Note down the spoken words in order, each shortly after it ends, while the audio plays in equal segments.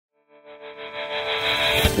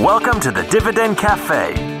Welcome to the Dividend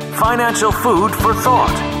Cafe, financial food for thought.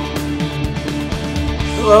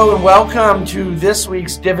 Hello and welcome to this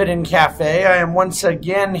week's Dividend Cafe. I am once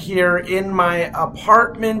again here in my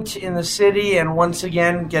apartment in the city and once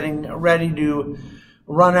again getting ready to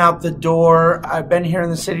run out the door. I've been here in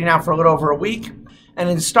the city now for a little over a week, and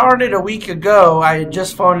it started a week ago. I had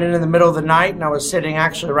just phoned in the middle of the night and I was sitting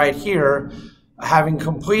actually right here, having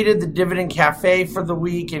completed the Dividend Cafe for the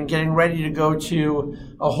week and getting ready to go to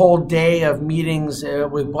a whole day of meetings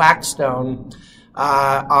with Blackstone,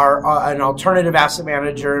 an alternative asset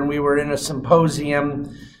manager, and we were in a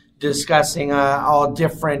symposium discussing all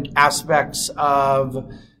different aspects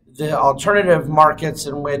of the alternative markets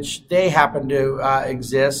in which they happen to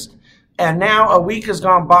exist. And now a week has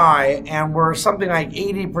gone by and we're something like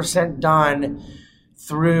 80% done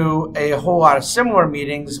through a whole lot of similar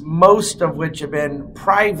meetings, most of which have been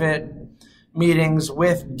private meetings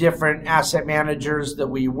with different asset managers that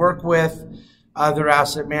we work with, other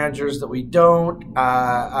asset managers that we don't,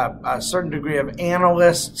 a certain degree of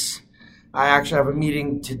analysts. I actually have a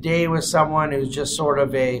meeting today with someone who's just sort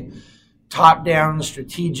of a top-down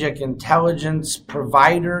strategic intelligence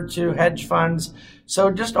provider to hedge funds. So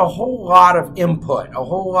just a whole lot of input, a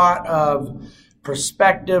whole lot of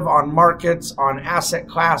perspective on markets, on asset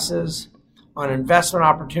classes, on investment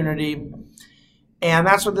opportunity. And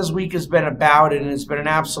that's what this week has been about, and it's been an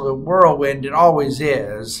absolute whirlwind. It always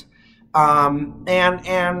is.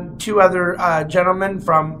 And two other gentlemen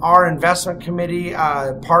from our investment committee,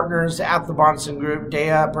 partners at the Bahnsen Group,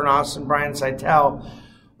 Dea Pernas and Brian Seitel,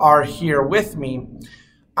 are here with me.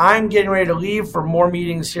 I'm getting ready to leave for more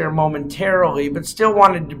meetings here momentarily, but still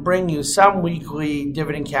wanted to bring you some weekly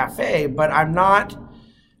Dividend Cafe, but I'm not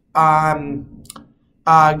going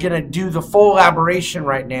to do the full elaboration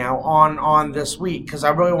right now on this week because I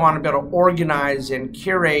really want to be able to organize and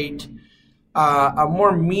curate a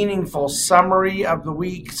more meaningful summary of the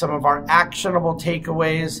week, some of our actionable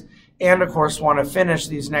takeaways, and of course want to finish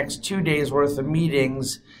these next 2 days worth of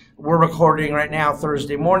meetings. We're recording right now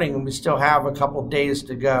Thursday morning, and we still have a couple days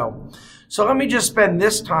to go. So let me just spend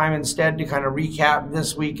this time instead to kind of recap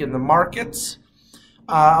this week in the markets,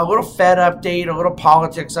 a little Fed update, a little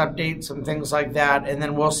politics update, some things like that, and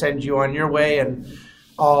then we'll send you on your way, and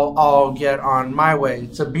I'll get on my way.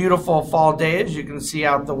 It's a beautiful fall day, as you can see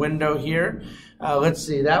out the window here. Let's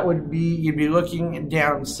see, that would be, you'd be looking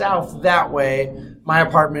down south that way. My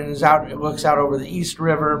apartment is out, it looks out over the East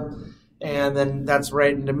River. And then that's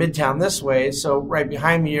right into Midtown this way. So right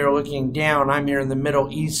behind me, you're looking down. I'm here in the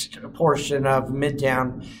Middle East portion of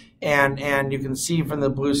Midtown. And you can see from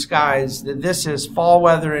the blue skies that this is fall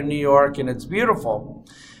weather in New York, and it's beautiful.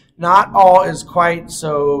 Not all is quite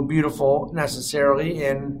so beautiful necessarily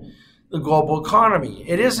in the global economy.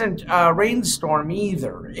 It isn't a rainstorm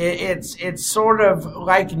either. It's sort of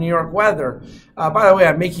like New York weather. By the way,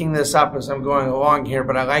 I'm making this up as I'm going along here,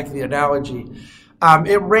 but I like the analogy.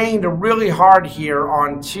 It rained really hard here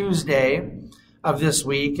on Tuesday of this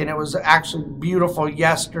week, and it was actually beautiful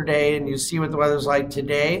yesterday, and you see what the weather's like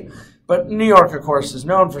today. But New York, of course, is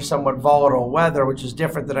known for somewhat volatile weather, which is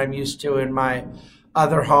different than I'm used to in my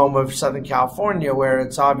other home of Southern California, where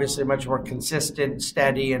it's obviously much more consistent,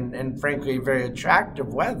 steady, and frankly, very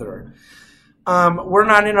attractive weather. We're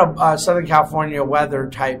not in a Southern California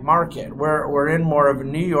weather type market. We're in more of a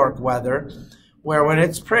New York weather, where when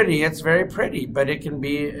it's pretty, it's very pretty, but it can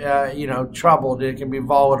be, troubled. It can be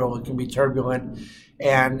volatile. It can be turbulent,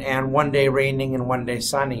 and one day raining and one day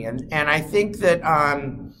sunny. And I think that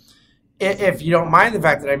if you don't mind the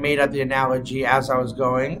fact that I made up the analogy as I was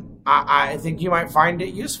going, I think you might find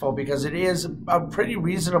it useful because it is a pretty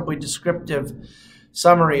reasonably descriptive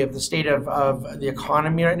summary of the state of the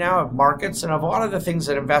economy right now, of markets, and of a lot of the things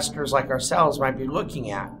that investors like ourselves might be looking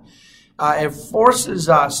at. It forces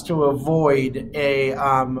us to avoid a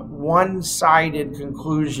one-sided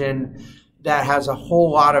conclusion that has a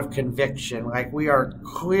whole lot of conviction. Like we are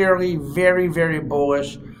clearly very, very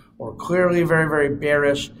bullish or clearly very, very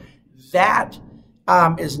bearish. That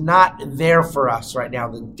is not there for us right now.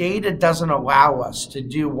 The data doesn't allow us to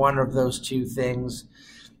do one of those two things.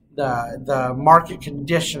 The market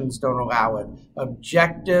conditions don't allow it.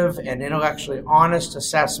 Objective and intellectually honest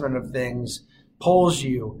assessment of things pulls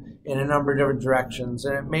you in a number of different directions,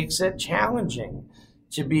 and it makes it challenging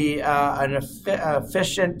to be an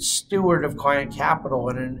efficient steward of client capital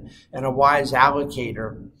and a wise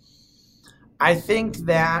allocator. I think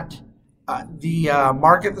that the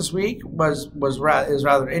market this week is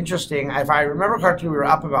rather interesting. If I remember correctly, we were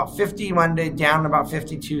up about 50 Monday, down about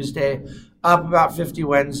 50 Tuesday, up about 50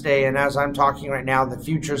 Wednesday, and as I'm talking right now, the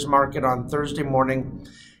futures market on Thursday morning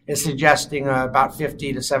is suggesting about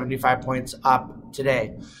 50 to 75 points up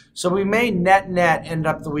today. So we may net end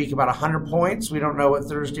up the week about 100 points. We don't know what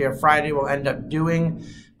Thursday or Friday will end up doing,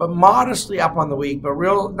 but modestly up on the week. But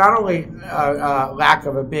not only lack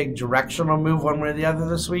of a big directional move one way or the other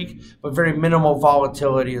this week, but very minimal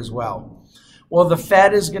volatility as well. Well, the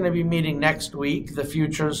Fed is going to be meeting next week. The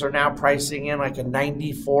futures are now pricing in like a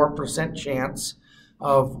 94% chance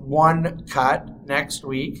of one cut next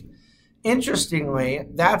week. Interestingly,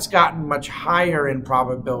 that's gotten much higher in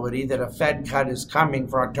probability that a Fed cut is coming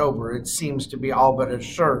for October. It seems to be all but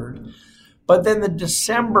assured. But then the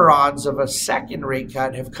December odds of a second rate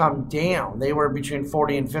cut have come down. They were between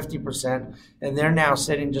 40 and 50%, and they're now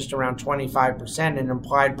sitting just around 25% in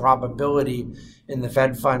implied probability in the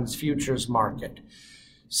Fed funds futures market.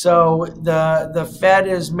 So the Fed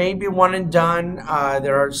is maybe one and done.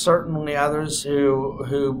 There are certainly others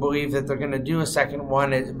who believe that they're going to do a second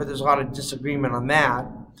one, but there's a lot of disagreement on that.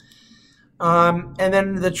 And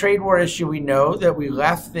then the trade war issue, we know that we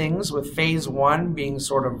left things with phase one being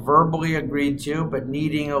sort of verbally agreed to, but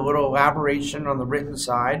needing a little elaboration on the written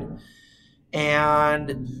side.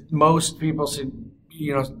 And most people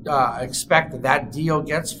expect that deal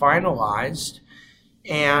gets finalized.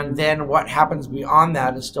 And then what happens beyond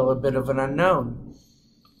that is still a bit of an unknown.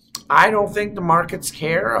 I don't think the markets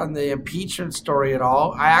care on the impeachment story at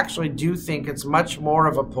all. I actually do think it's much more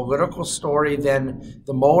of a political story than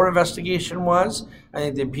the Mueller investigation was. I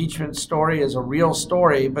think the impeachment story is a real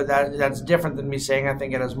story, but that's different than me saying I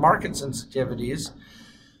think it has market sensitivities.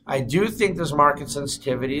 I do think there's market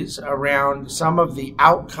sensitivities around some of the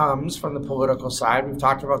outcomes from the political side. We've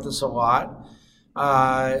talked about this a lot.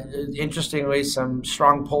 Interestingly, some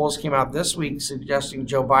strong polls came out this week suggesting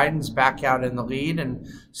Joe Biden's back out in the lead and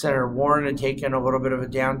Senator Warren had taken a little bit of a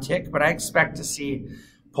downtick, but I expect to see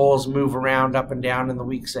polls move around up and down in the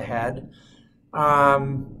weeks ahead.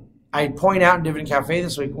 I point out in Dividend Cafe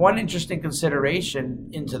this week, one interesting consideration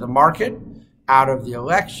into the market, out of the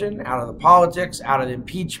election, out of the politics, out of the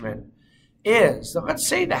impeachment, is that let's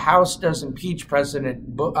say the House does impeach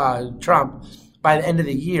President Trump by the end of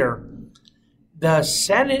the year. The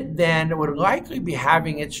Senate then would likely be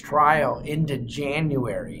having its trial into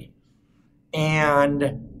January.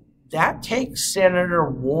 And that takes Senator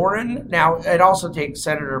Warren. Now, it also takes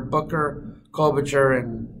Senator Booker, Klobuchar,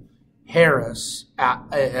 and Harris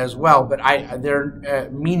as well, but they're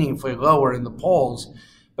meaningfully lower in the polls.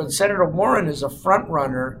 But Senator Warren is a front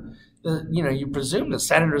runner. You presume the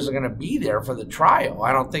senators are going to be there for the trial.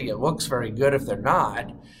 I don't think it looks very good if they're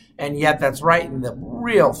not. And yet that's right in the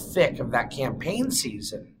real thick of that campaign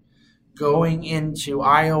season. Going into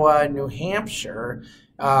Iowa and New Hampshire,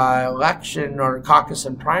 election or caucus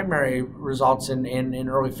and primary results in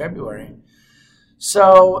early February.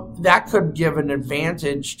 So that could give an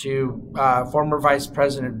advantage to former Vice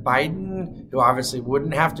President Biden, who obviously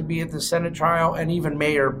wouldn't have to be at the Senate trial, and even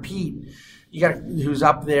Mayor Pete, who's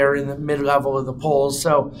up there in the mid-level of the polls.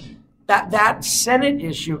 So that Senate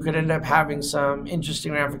issue could end up having some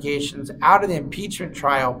interesting ramifications out of the impeachment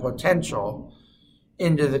trial potential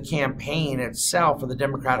into the campaign itself or the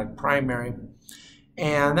Democratic primary.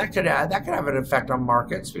 And that could have an effect on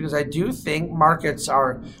markets, because I do think markets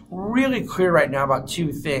are really clear right now about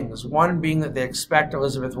two things. One being that they expect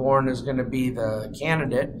Elizabeth Warren is going to be the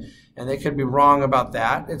candidate, and they could be wrong about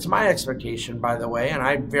that. It's my expectation, by the way, and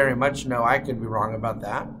I very much know I could be wrong about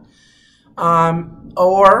that.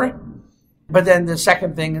 But then the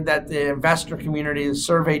second thing, that the investor community, the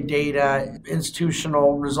survey data,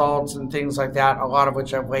 institutional results and things like that, a lot of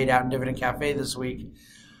which I've laid out in Dividend Cafe this week,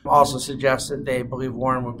 also suggests that they believe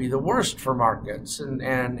Warren would be the worst for markets and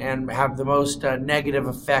have the most negative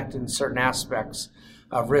effect in certain aspects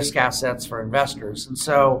of risk assets for investors. And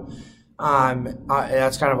so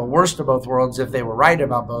that's kind of a worst of both worlds if they were right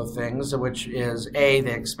about both things, which is A,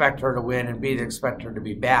 they expect her to win, and B, they expect her to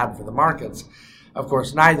be bad for the markets. Of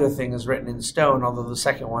course, neither thing is written in stone, although the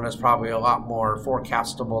second one is probably a lot more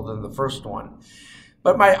forecastable than the first one.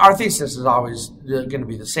 But our thesis is always going to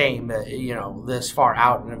be the same. This far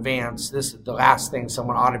out in advance, the last thing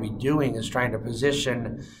someone ought to be doing is trying to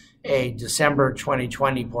position a December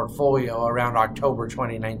 2020 portfolio around October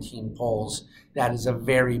 2019 polls. That is a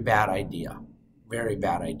very bad idea. Very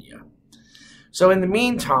bad idea. So in the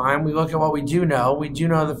meantime, we look at what we do know. We do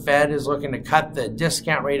know the Fed is looking to cut the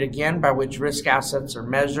discount rate again by which risk assets are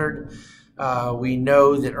measured. We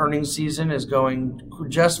know that earnings season is going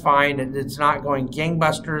just fine. It's not going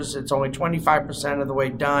gangbusters. It's only 25% of the way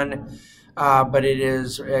done. but it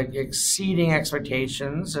is exceeding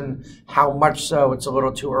expectations, and how much so, it's a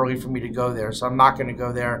little too early for me to go there. So I'm not going to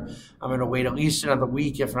go there. I'm going to wait at least another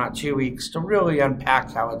week, if not 2 weeks, to really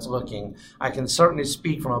unpack how it's looking. I can certainly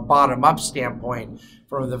speak from a bottom-up standpoint,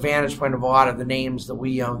 from the vantage point of a lot of the names that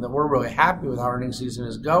we own, that we're really happy with how earnings season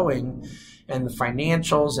is going. And the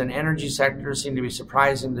financials and energy sectors seem to be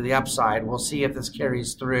surprising to the upside. We'll see if this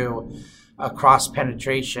carries through across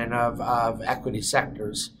penetration of equity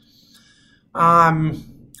sectors.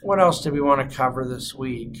 What else do we want to cover this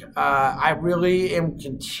week? I really am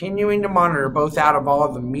continuing to monitor, both out of all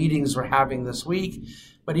of the meetings we're having this week,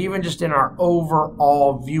 but even just in our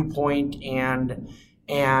overall viewpoint and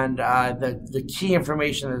the key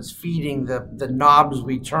information that's feeding the knobs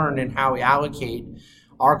we turn in how we allocate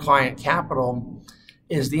our client capital,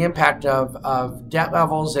 is the impact of debt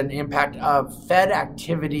levels and impact of Fed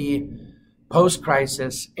activity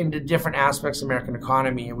post-crisis into different aspects of the American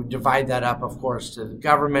economy. And we divide that up, of course, to the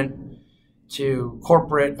government, to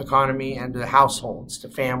corporate economy, and to the households, to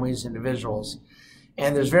families, individuals.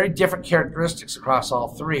 And there's very different characteristics across all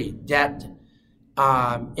three. Debt,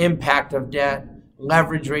 impact of debt,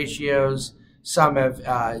 leverage ratios. Some have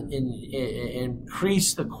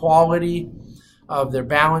increased the quality of their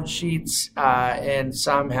balance sheets, and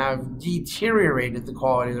some have deteriorated the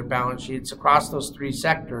quality of their balance sheets across those three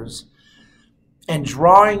sectors. And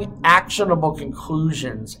drawing actionable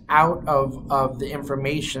conclusions out of the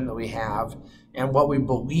information that we have and what we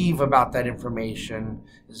believe about that information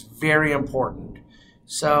is very important.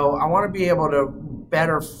 So I want to be able to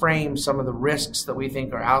better frame some of the risks that we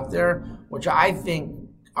think are out there, which I think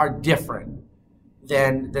are different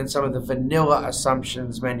than some of the vanilla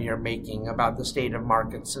assumptions many are making about the state of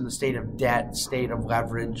markets and the state of debt, state of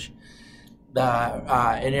leverage,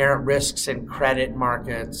 the inherent risks in credit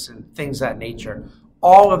markets and things of that nature.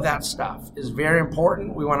 All of that stuff is very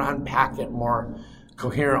important. We want to unpack it more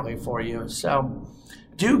coherently for you. So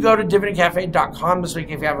do go to dividendcafe.com this week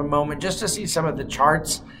if you have a moment, just to see some of the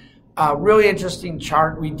charts. Really interesting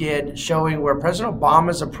chart we did showing where President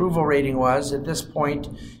Obama's approval rating was at this point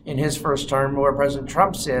in his first term, where President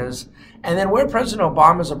Trump's is, and then where President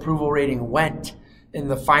Obama's approval rating went in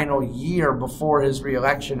the final year before his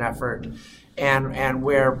reelection effort, and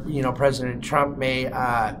where President Trump may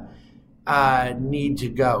need to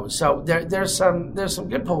go. So there's some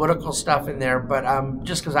good political stuff in there, but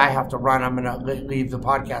just because I have to run, I'm going to leave the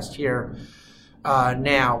podcast here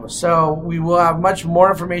now. So we will have much more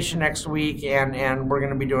information next week, and we're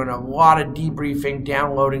going to be doing a lot of debriefing,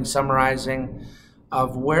 downloading, summarizing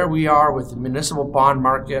of where we are with the municipal bond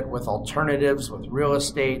market, with alternatives, with real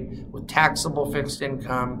estate, with taxable fixed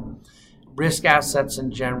income, risk assets in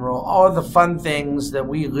general, all of the fun things that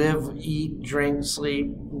we live, eat, drink, sleep,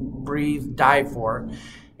 breathe, die for,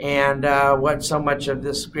 and what so much of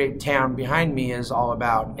this great town behind me is all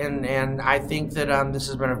about. And I think that this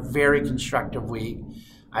has been a very constructive week.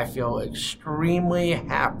 I feel extremely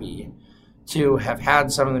happy to have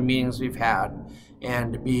had some of the meetings we've had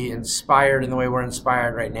and to be inspired in the way we're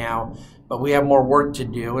inspired right now. But we have more work to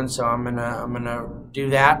do, and so I'm gonna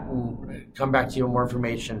do that and come back to you with more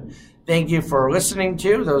information. Thank you for listening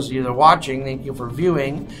to, those of you that are watching, thank you for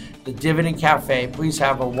viewing the Dividend Cafe. Please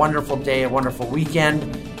have a wonderful day, a wonderful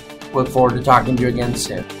weekend. Look forward to talking to you again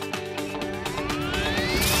soon.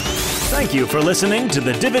 Thank you for listening to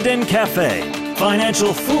the Dividend Cafe,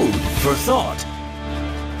 financial food for thought.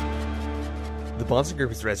 The Bahnsen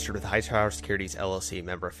Group is registered with Hightower Securities, LLC,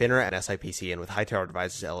 member of FINRA and SIPC, and with Hightower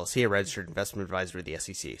Advisors, LLC, a registered investment advisor of the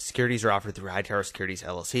SEC. Securities are offered through Hightower Securities,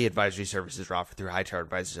 LLC. Advisory services are offered through Hightower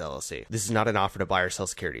Advisors, LLC. This is not an offer to buy or sell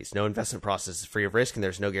securities. No investment process is free of risk, and there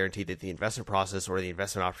is no guarantee that the investment process or the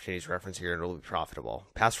investment opportunities referenced herein will be profitable.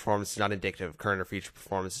 Past performance is not indicative of current or future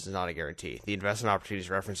performance. Is not a guarantee. The investment opportunities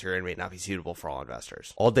referenced herein may not be suitable for all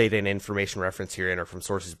investors. All data and information referenced herein are from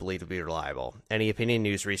sources believed to be reliable. Any opinion,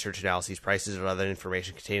 news, research, analyses, prices, or other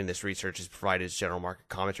information contained in this research is provided as general market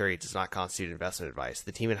commentary. It does not constitute investment advice.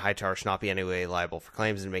 The team at Hightower should not be in any way liable for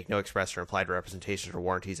claims and make no express or implied representations or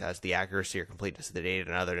warranties as to the accuracy or completeness of the data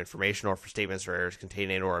and other information, or for statements or errors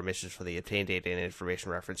contained in or omissions from the obtained data and information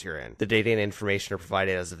referenced herein. The data and information are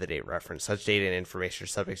provided as of the date referenced. Such data and information are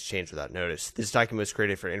subject to change without notice. This document was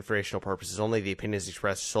created for informational purposes only. The opinions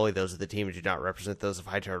expressed are solely those of the team and do not represent those of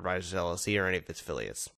Hightower Advisors LLC or any of its affiliates.